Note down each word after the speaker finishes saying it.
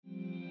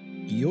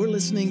You're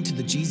listening to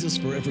the Jesus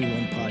for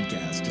Everyone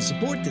podcast. To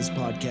support this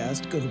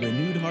podcast, go to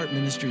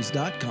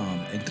renewedheartministries.com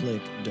and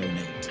click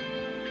donate.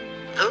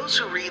 Those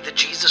who read the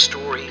Jesus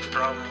story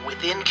from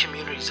within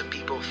communities of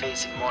people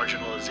facing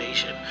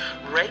marginalization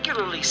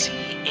regularly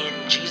see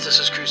in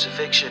Jesus'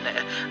 crucifixion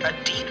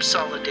a deep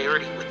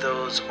solidarity with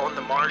those on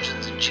the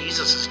margins in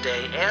Jesus'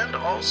 day and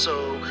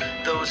also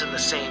those in the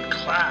same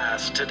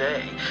class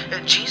today.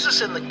 Jesus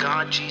and the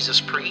God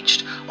Jesus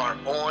preached are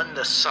on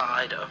the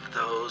side of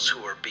those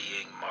who are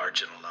being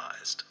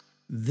marginalized.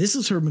 This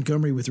is Herb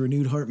Montgomery with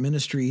Renewed Heart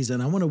Ministries,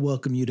 and I want to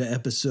welcome you to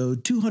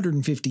episode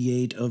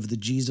 258 of the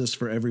Jesus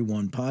for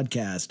Everyone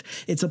podcast.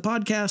 It's a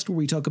podcast where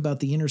we talk about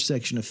the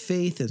intersection of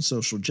faith and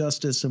social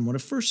justice and what a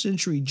first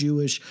century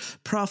Jewish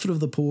prophet of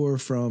the poor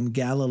from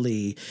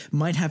Galilee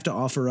might have to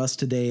offer us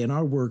today in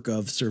our work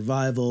of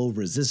survival,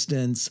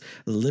 resistance,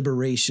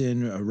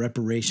 liberation,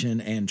 reparation,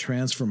 and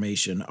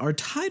transformation. Our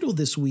title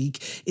this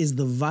week is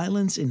The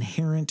Violence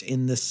Inherent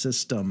in the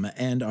System,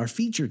 and our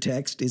feature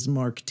text is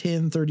Mark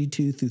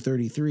 10:32 through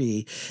 33.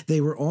 They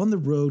were on the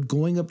road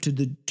going up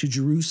to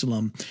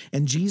Jerusalem,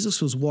 and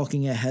Jesus was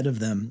walking ahead of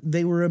them.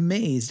 They were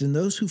amazed, and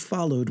those who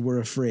followed were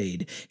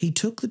afraid. He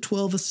took the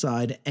 12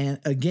 aside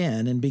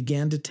again and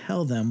began to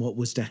tell them what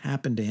was to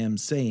happen to him,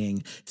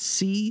 saying,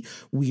 "See,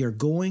 we are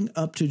going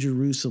up to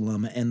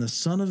Jerusalem, and the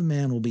Son of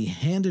Man will be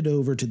handed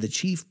over to the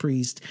chief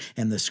priests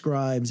and the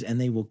scribes,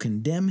 and they will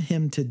condemn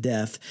him to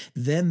death.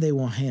 Then they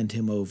will hand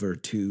him over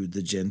to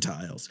the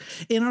Gentiles."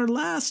 In our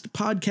last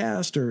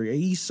podcast or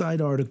East Side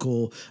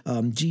article,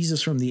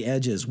 Jesus from the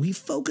Edges, we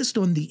focused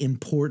on the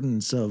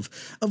importance of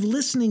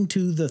listening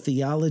to the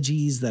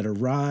theologies that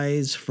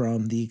arise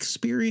from the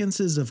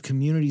experiences of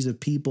communities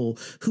of people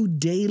who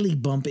daily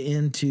bump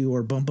into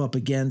or bump up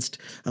against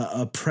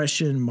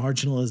oppression,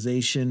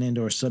 marginalization, and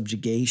or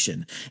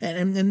subjugation.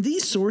 And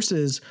these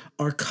sources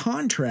are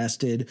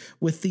contrasted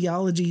with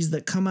theologies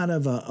that come out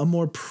of a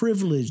more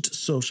privileged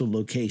social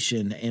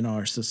location in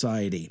our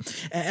society.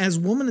 As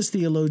womanist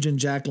theologian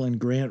Jacqueline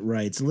Grant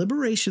writes,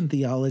 liberation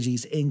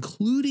theologies,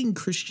 including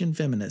Christian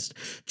feminists,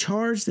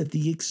 charge that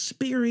the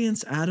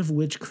experience out of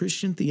which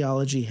Christian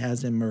theology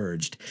has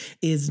emerged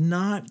is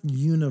not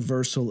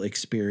universal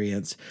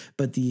experience,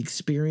 but the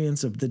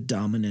experience of the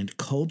dominant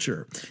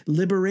culture.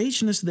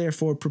 Liberationists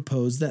therefore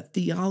propose that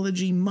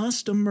theology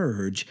must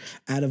emerge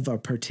out of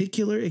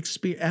particular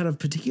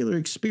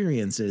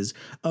experiences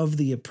of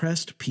the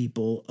oppressed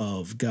people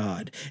of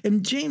God.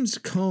 And James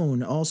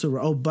Cone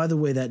also, by the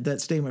way,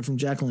 that statement from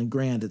Jacqueline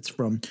Grant, it's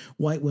from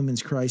White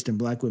Women's Christ and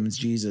Black Women's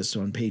Jesus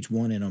on page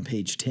 1 and on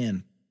page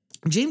 10.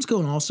 James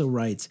Cone also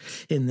writes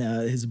in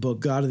his book,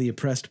 God of the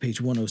Oppressed,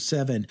 page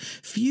 107,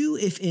 few,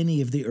 if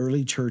any, of the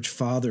early church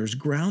fathers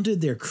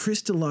grounded their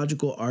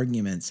Christological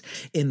arguments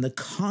in the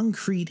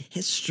concrete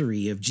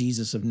history of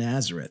Jesus of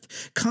Nazareth.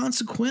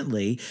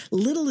 Consequently,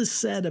 little is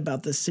said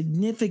about the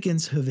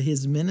significance of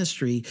his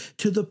ministry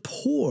to the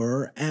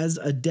poor as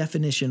a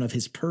definition of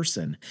his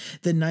person.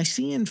 The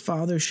Nicene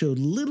fathers showed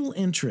little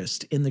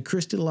interest in the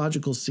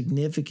Christological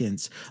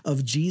significance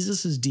of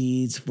Jesus'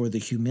 deeds for the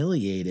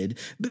humiliated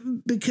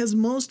because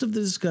most of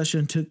the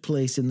discussion took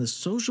place in the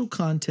social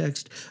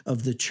context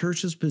of the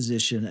church's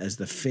position as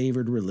the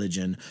favored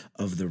religion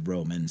of the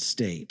Roman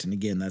state. And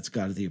again, that's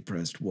God of the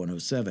Oppressed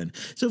 107.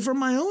 So from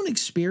my own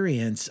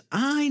experience,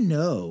 I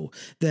know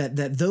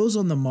that those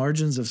on the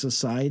margins of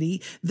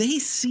society, they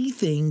see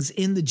things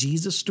in the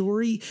Jesus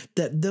story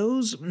that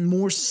those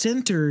more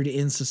centered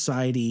in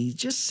society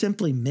just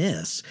simply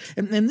miss.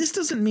 And this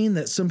doesn't mean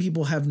that some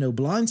people have no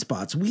blind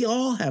spots. We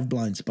all have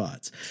blind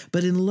spots.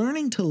 But in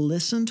learning to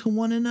listen to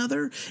one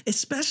another,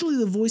 especially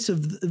the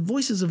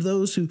voices of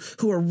those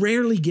who are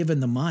rarely given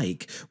the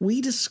mic,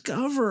 we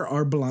discover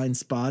our blind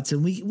spots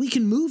and we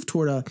can move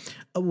toward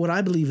what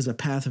I believe is a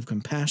path of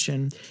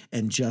compassion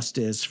and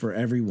justice for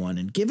everyone.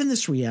 And given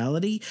this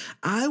reality,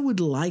 I would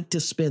like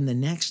to spend the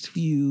next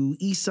few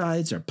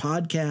Eastsides or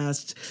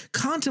podcasts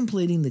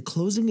contemplating the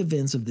closing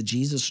events of the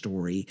Jesus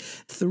story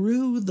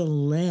through the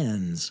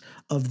lens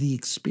of the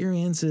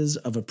experiences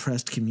of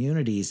oppressed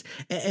communities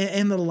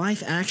and the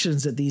life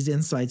actions that these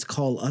insights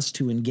call us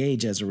to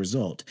engage as a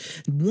result.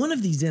 One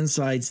of these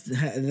insights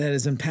that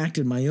has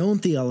impacted my own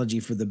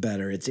theology for the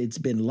better, it's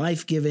been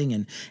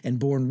life-giving and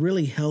borne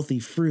really healthy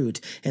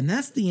fruit, and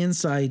that's the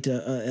insight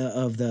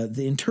of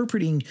the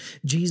interpreting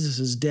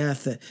Jesus'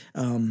 death,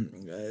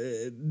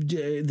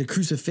 the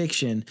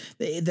crucifixion,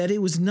 that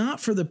it was not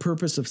for the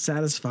purpose of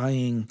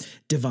satisfying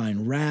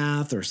divine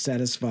wrath or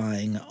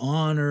satisfying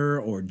honor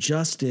or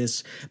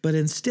justice, but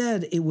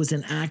instead it was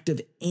an act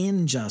of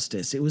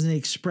injustice. It was an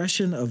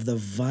expression of the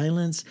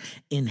violence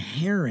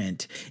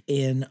inherent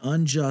in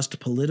unjust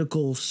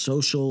political,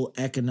 social,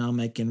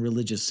 economic, and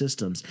religious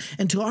systems.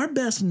 And to our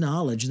best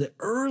knowledge, the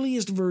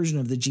earliest version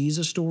of the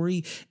Jesus story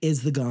story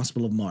is the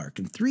Gospel of Mark.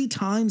 And 3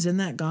 times in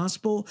that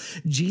gospel,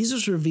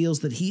 Jesus reveals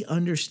that he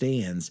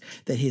understands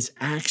that his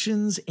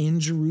actions in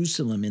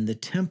Jerusalem, in the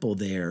temple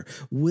there,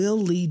 will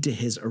lead to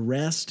his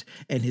arrest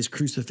and his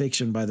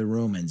crucifixion by the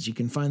Romans. You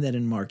can find that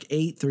in Mark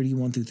 8,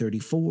 31 through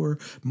 34,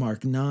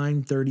 Mark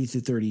 9, 30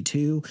 through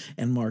 32,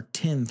 and Mark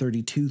 10,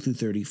 32 through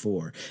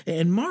 34.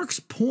 And Mark's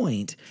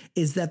point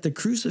is that the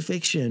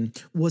crucifixion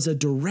was a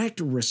direct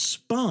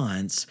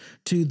response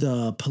to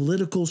the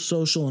political,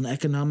 social, and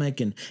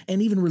economic and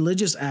even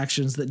religious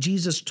actions that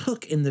Jesus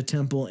took in the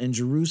temple in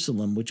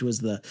Jerusalem, which was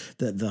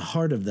the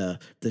heart of the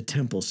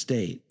temple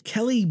state.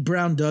 Kelly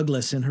Brown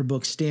Douglas, in her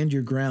book Stand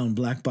Your Ground,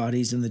 Black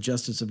Bodies and the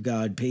Justice of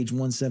God, page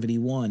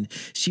 171,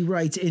 she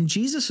writes, in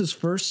Jesus'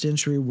 first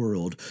century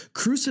world,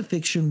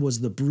 crucifixion was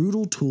the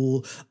brutal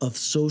tool of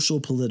social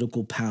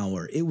political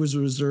power. It was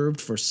reserved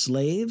for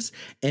slaves,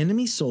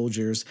 enemy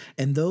soldiers,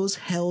 and those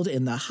held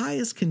in the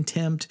highest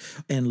contempt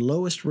and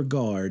lowest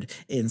regard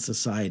in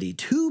society.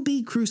 To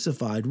be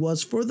crucified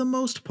was, for the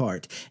most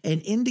part,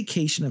 an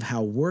indication of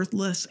how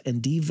worthless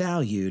and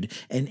devalued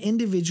an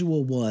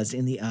individual was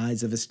in the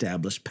eyes of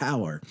established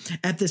power.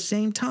 At the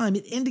same time,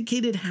 it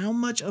indicated how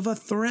much of a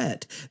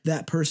threat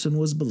that person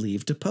was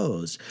believed to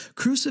pose.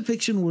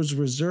 Crucifixion was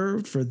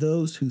reserved for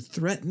those who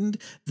threatened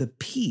the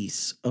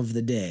peace of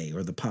the day,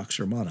 or the Pax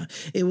Romana.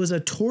 It was a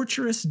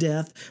torturous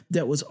death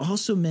that was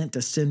also meant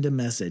to send a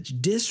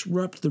message: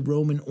 disrupt the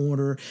Roman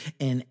order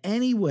in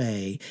any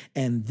way,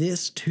 and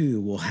this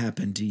too will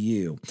happen to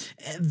you.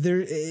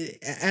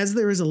 As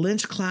there is a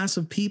lynched class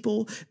of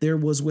people, there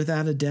was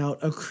without a doubt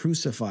a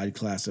crucified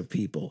class of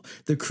people.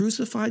 The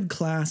crucified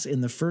class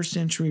in the first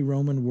century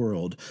Roman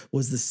world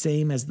was the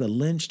same as the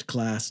lynched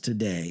class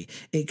today.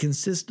 It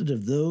consisted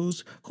of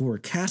those who were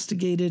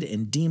castigated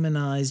and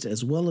demonized,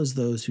 as well as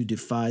those who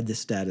defied the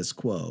status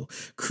quo.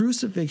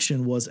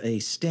 Crucifixion was a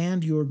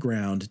stand your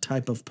ground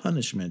type of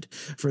punishment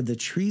for the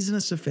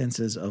treasonous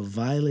offenses of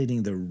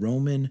violating the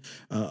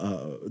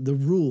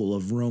rule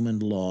of Roman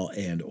law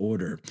and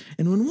order.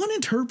 And when one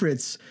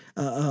interprets,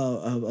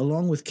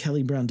 along with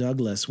Kelly Brown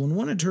Douglas, when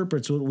one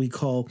interprets what we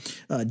call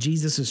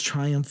Jesus'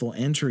 triumphal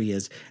entry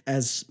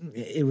as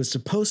it was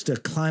supposed to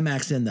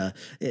climax in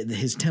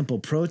his temple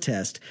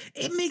protest,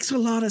 it makes a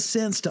lot of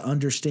sense to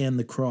understand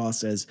the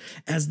cross as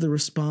the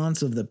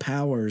response of the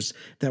powers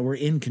that were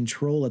in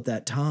control at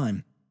that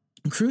time.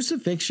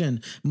 Crucifixion,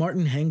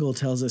 Martin Hengel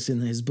tells us in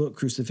his book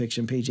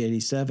Crucifixion, page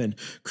 87,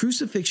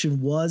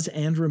 crucifixion was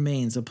and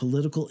remains a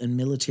political and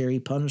military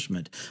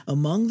punishment.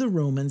 Among the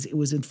Romans, it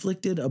was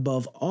inflicted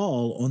above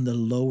all on the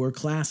lower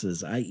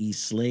classes, i.e.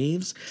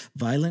 slaves,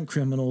 violent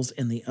criminals,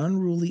 and the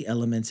unruly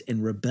elements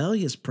in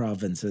rebellious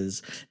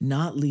provinces,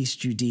 not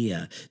least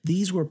Judea.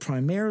 These were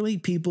primarily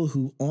people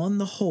who, on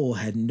the whole,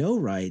 had no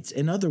rights.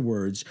 In other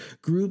words,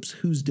 groups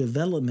whose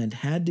development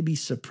had to be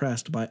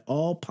suppressed by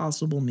all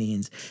possible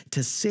means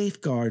to safeguard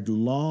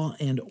law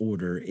and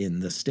order in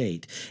the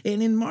state.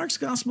 And in Mark's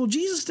gospel,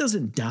 Jesus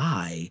doesn't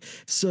die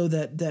so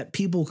that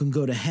people can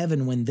go to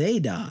heaven when they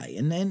die.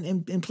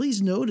 And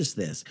please notice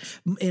this.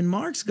 In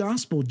Mark's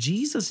gospel,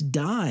 Jesus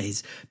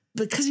dies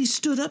because he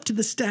stood up to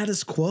the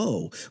status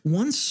quo.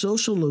 One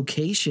social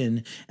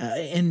location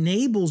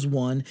enables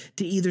one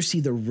to either see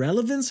the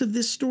relevance of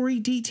this story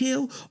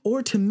detail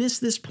or to miss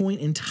this point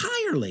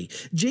entirely.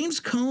 James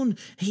Cone,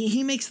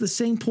 he makes the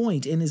same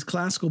point in his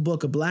classical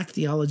book, A Black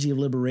Theology of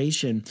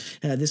Liberation.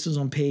 This was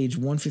on page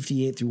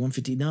 158 through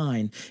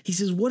 159. He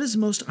says, what is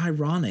most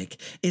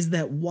ironic is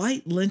that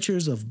white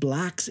lynchers of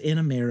blacks in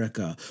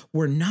America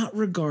were not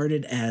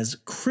regarded as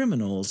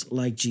criminals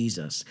like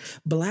Jesus.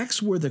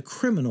 Blacks were the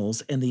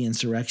criminals and the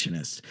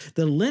insurrectionists.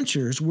 The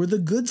lynchers were the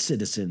good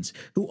citizens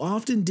who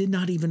often did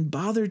not even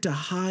bother to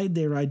hide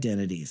their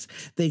identities.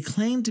 They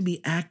claimed to be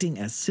acting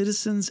as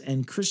citizens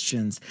and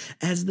Christians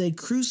as they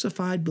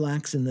crucified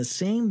blacks in the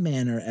same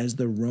manner as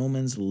the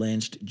Romans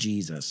lynched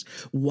Jesus.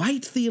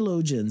 White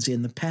theologians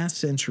in the past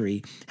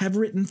century have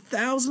written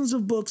thousands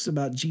of books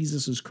about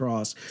Jesus'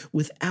 cross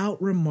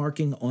without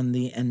remarking on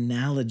the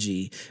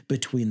analogy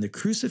between the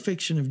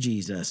crucifixion of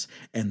Jesus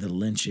and the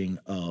lynching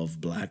of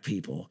black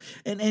people.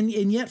 And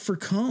yet for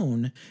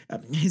Cone,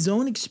 his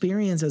own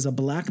experience as a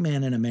black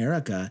man in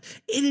America,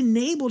 it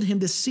enabled him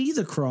to see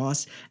the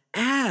cross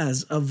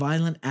as a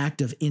violent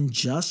act of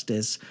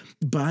injustice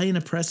by an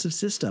oppressive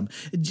system.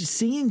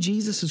 Seeing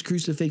Jesus'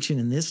 crucifixion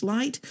in this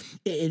light,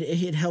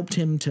 it helped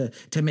him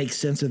to make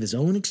sense of his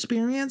own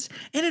experience,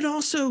 and it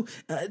also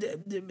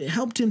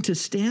helped him to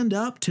stand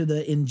up to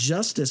the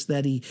injustice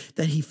that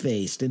he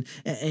faced. And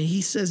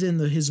he says in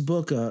his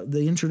book,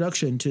 the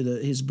introduction to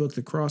his book,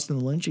 The Cross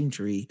and the Lynching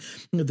Tree,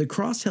 the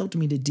cross helped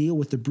me to deal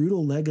with the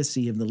brutal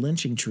legacy of the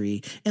lynching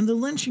tree, and the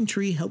lynching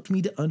tree helped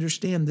me to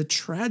understand the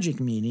tragic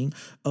meaning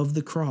of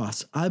the cross.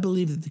 I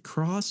believe that the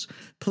cross,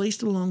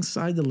 placed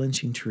alongside the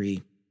lynching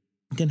tree,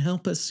 can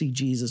help us see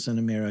Jesus in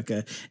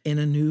America in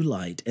a new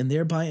light and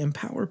thereby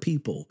empower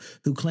people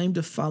who claim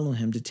to follow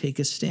him to take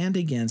a stand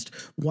against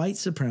white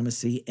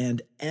supremacy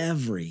and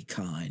every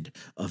kind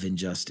of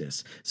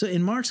injustice. So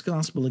in Mark's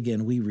gospel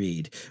again, we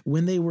read,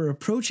 when they were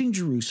approaching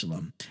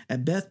Jerusalem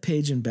at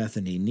Bethphage and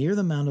Bethany near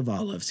the Mount of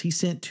Olives, he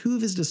sent two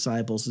of his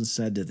disciples and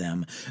said to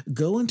them,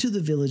 go into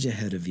the village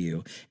ahead of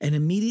you, and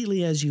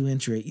immediately as you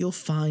enter it, you'll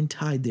find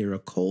tied there a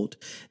colt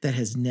that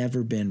has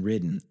never been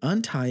ridden.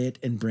 Untie it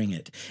and bring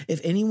it.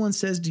 If anyone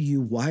says to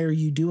you, why are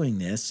you doing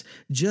this?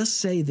 Just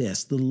say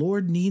this, the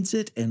Lord needs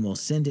it and will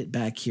send it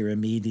back here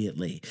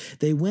immediately.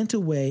 They went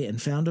away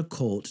and found a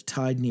colt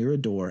tied near a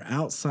door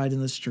outside in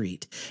the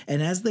street.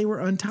 And as they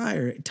were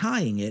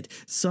tying it,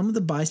 some of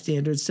the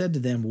bystanders said to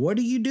them, what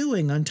are you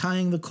doing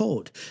untying the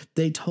colt?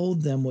 They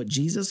told them what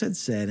Jesus had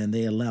said, and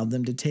they allowed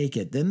them to take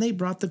it. Then they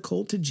brought the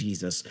colt to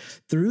Jesus,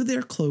 threw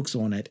their cloaks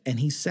on it, and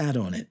he sat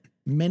on it.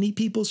 Many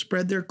people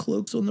spread their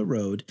cloaks on the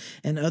road,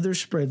 and others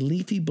spread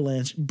leafy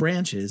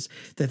branches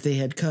that they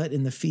had cut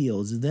in the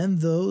fields. Then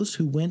those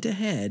who went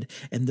ahead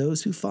and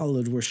those who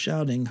followed were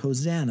shouting,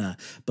 Hosanna!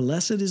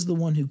 Blessed is the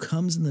one who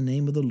comes in the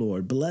name of the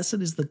Lord.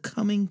 Blessed is the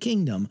coming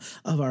kingdom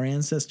of our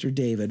ancestor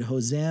David.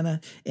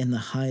 Hosanna in the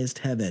highest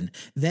heaven.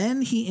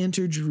 Then he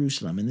entered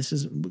Jerusalem, and this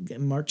is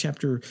Mark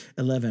chapter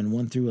 11,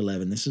 1 through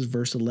 11. This is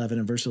verse 11,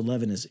 and verse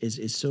 11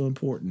 is so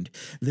important.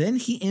 Then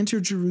he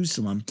entered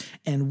Jerusalem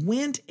and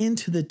went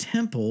into the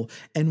temple,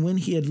 and when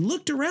he had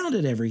looked around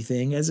at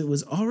everything, as it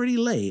was already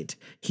late,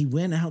 he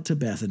went out to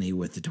Bethany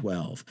with the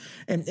 12.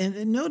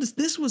 And notice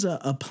this was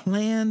a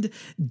planned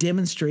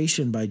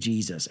demonstration by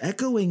Jesus.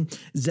 Echoing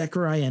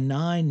Zechariah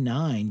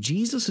 9:9,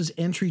 Jesus'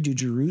 entry to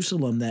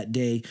Jerusalem that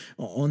day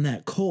on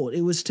that colt,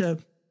 it was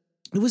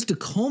to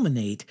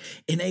culminate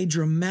in a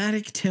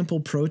dramatic temple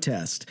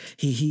protest.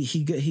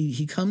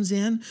 He comes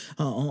in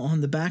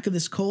on the back of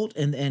this colt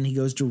and he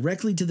goes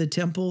directly to the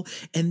temple,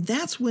 and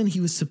that's when he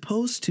was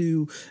supposed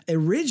to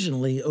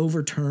originally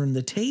overturn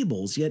the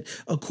tables. Yet,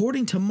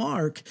 according to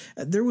Mark,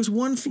 there was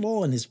one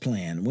flaw in his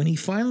plan. When he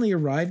finally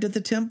arrived at the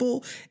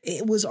temple,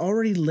 it was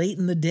already late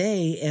in the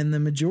day, and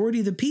the majority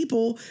of the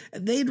people,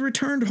 they'd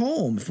returned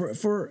home.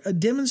 For a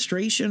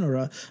demonstration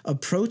or a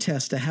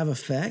protest to have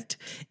effect,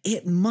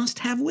 it must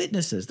have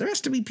witnesses. There has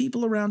to be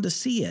people around to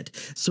see it.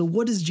 So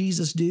what does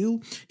Jesus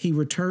do? He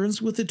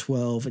returns with the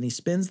 12 and he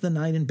spends the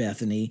night in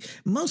Bethany.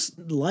 Most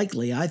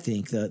likely, I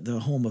think,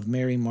 the home of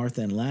Mary,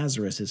 Martha, and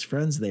Lazarus, his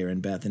friends there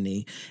in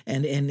Bethany.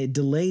 And it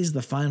delays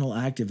the final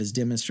act of his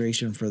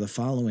demonstration for the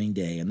following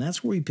day. And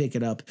that's where we pick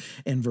it up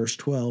in verse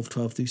 12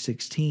 through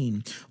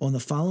 16. On the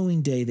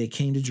following day, they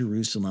came to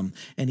Jerusalem,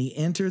 and he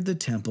entered the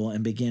temple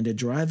and began to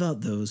drive out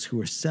those who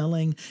were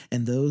selling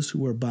and those who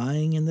were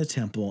buying in the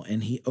temple.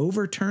 And he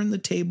overturned the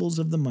tables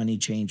of the money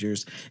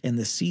changers and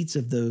the seats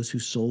of those who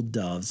sold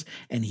doves,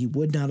 and he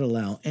would not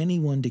allow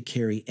anyone to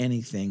carry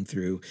anything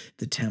through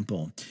the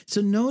temple.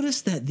 So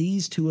notice that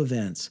these two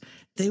events,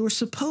 they were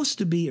supposed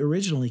to be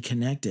originally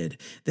connected.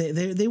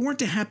 They weren't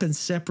to happen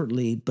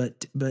separately,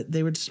 but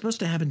they were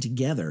supposed to happen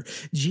together.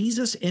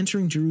 Jesus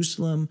entering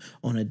Jerusalem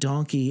on a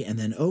donkey and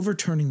then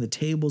overturning the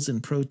tables in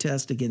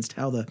protest against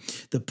how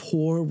the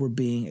poor were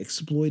being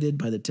exploited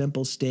by the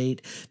temple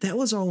state. That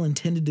was all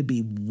intended to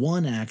be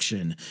one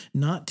action,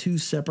 not two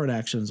separate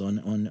actions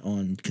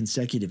on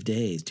consecutive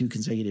days, 2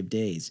 consecutive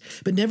days.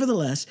 But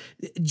nevertheless,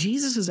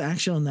 Jesus'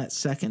 action on that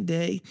second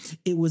day,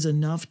 it was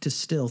enough to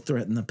still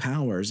threaten the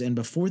powers. And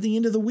before the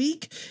end of the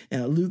week,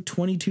 Luke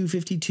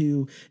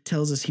 22:52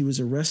 tells us he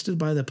was arrested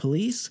by the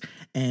police,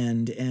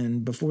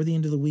 and before the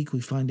end of the week, we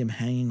find him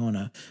hanging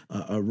on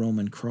a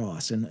Roman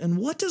cross. And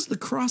what does the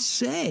cross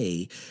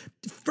say?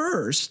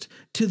 First,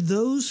 to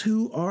those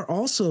who are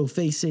also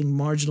facing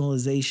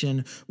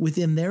marginalization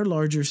within their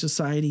larger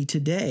society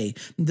today,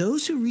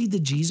 those who read the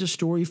Jesus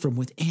story from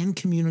within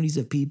communities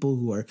of people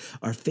who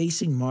are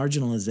facing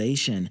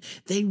marginalization,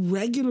 they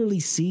regularly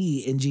see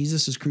in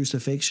Jesus'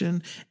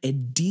 crucifixion a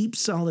deep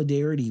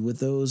solidarity with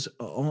those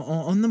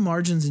on the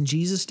margins in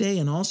Jesus' day,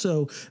 and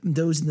also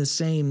those in the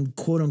same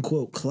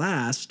quote-unquote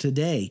class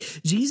today.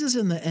 Jesus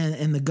and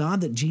the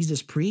God that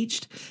Jesus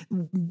preached,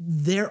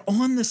 they're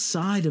on the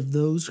side of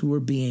those who are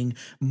being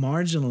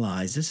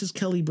marginalized. This is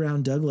Kelly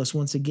Brown Douglas,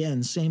 once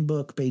again, same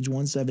book, page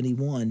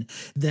 171.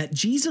 That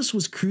Jesus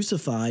was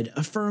crucified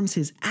affirms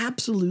his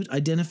absolute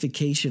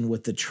identification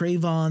with the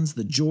Trayvons,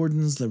 the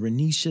Jordans, the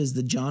Renishas,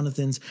 the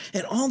Jonathans,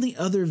 and all the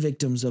other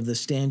victims of the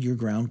Stand Your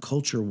Ground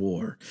culture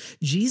war.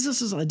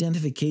 Jesus'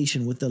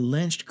 identification with the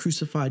lynched,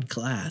 crucified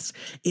class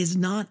is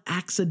not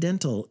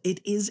accidental. It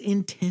is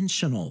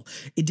intentional.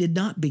 It did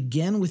not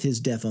begin with his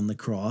death on the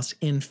cross.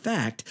 In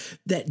fact,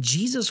 that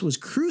Jesus was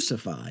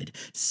crucified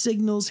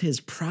signals his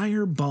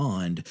prior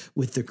bond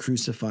with the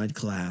crucified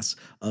class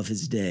of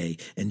his day.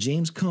 And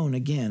James Cone,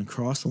 again,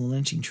 Cross on the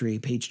Lynching Tree,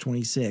 page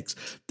 26,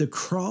 the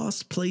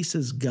cross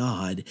places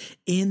God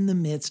in the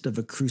midst of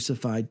a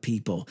crucified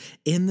people,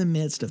 in the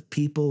midst of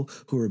people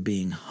who are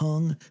being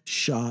hung,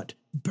 shot,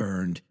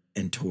 burned,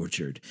 and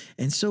tortured.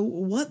 And so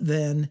what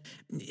then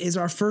is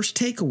our first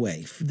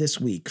takeaway this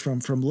week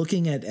from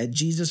looking at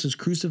Jesus'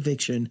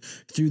 crucifixion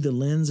through the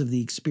lens of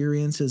the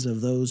experiences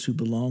of those who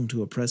belong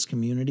to oppressed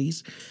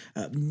communities?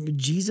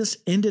 Jesus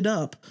ended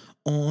up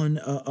on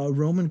a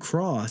Roman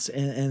cross,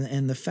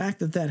 and the fact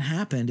that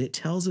happened, it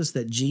tells us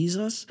that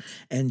Jesus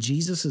and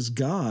Jesus's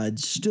God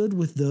stood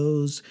with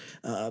those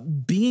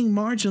being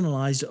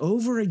marginalized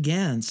over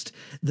against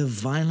the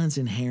violence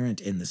inherent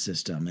in the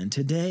system. And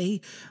today,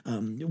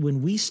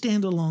 when we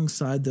stand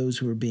alongside those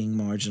who are being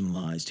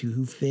marginalized,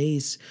 who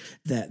face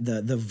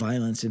the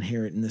violence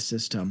inherent in the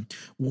system,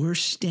 we're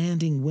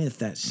standing with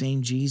that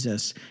same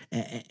Jesus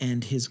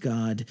and his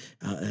God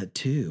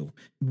too.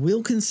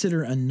 We'll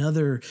consider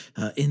another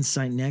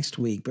insight next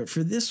week, but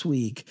for this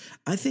week,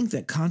 I think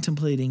that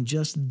contemplating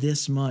just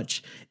this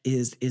much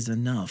is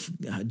enough.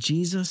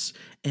 Jesus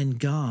and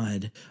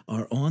God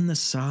are on the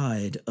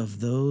side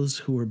of those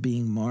who are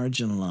being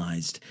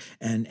marginalized,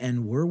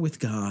 and we're with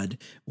God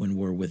when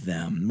we're with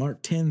them.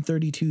 Mark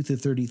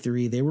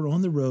 10:32-33, they were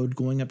on the road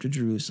going up to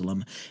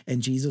Jerusalem,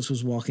 and Jesus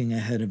was walking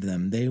ahead of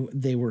them.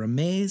 They were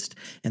amazed,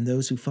 and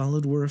those who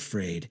followed were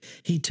afraid.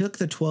 He took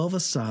the 12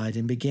 aside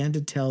and began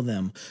to tell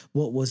them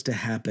what was to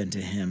happen to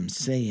him,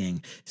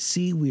 saying,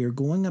 "See, we are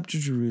going up to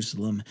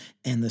Jerusalem,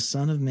 and the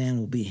Son of Man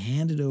will be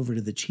handed over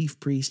to the chief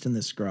priests and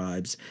the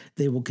scribes.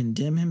 They will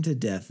condemn him to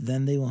death,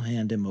 then they will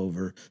hand him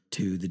over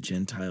to the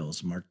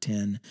Gentiles." Mark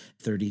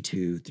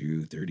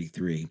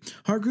 10:32-33.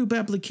 Heart group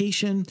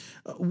application: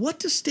 what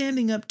does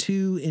standing up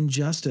to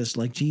injustice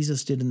like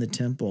Jesus did in the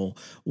temple,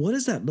 what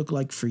does that look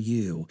like for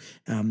you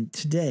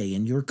today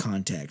in your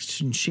context?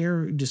 And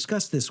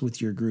discuss this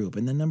with your group.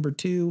 And then number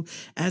 2,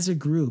 as a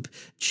group,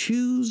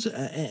 choose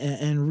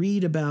and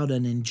read about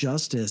an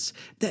injustice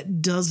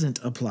that doesn't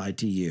apply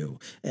to you.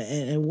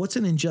 And what's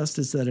an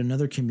injustice that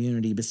another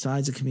community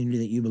besides a community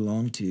that you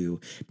belong to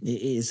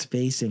is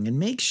facing? And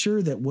make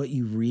sure that what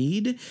you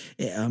read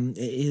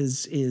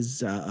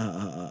is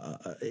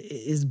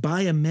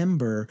by a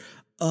member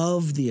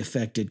of the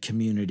affected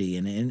community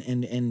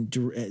and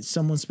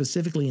someone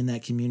specifically in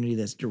that community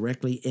that's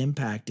directly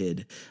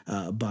impacted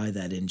by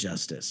that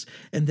injustice.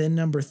 And then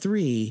number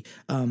 3,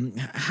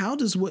 how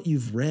does what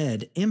you've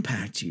read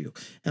impact you?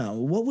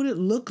 What would it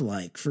look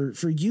like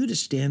for you to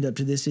stand up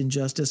to this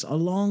injustice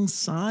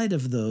alongside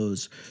of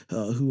those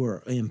who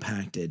are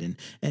impacted,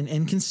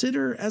 and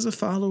consider as a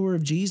follower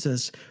of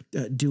Jesus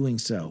doing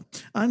so?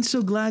 I'm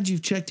so glad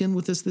you've checked in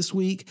with us this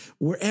week.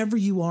 Wherever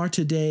you are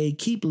today,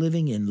 keep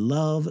living in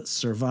love,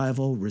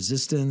 survival,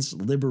 resistance,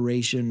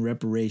 liberation,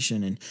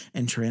 reparation,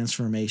 and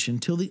transformation,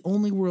 till the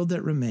only world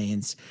that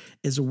remains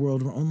is a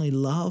world where only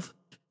love,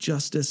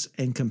 justice,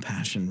 and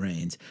compassion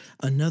reigns.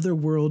 Another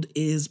world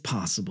is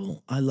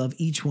possible. I love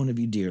each one of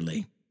you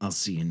dearly. I'll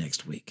see you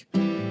next week.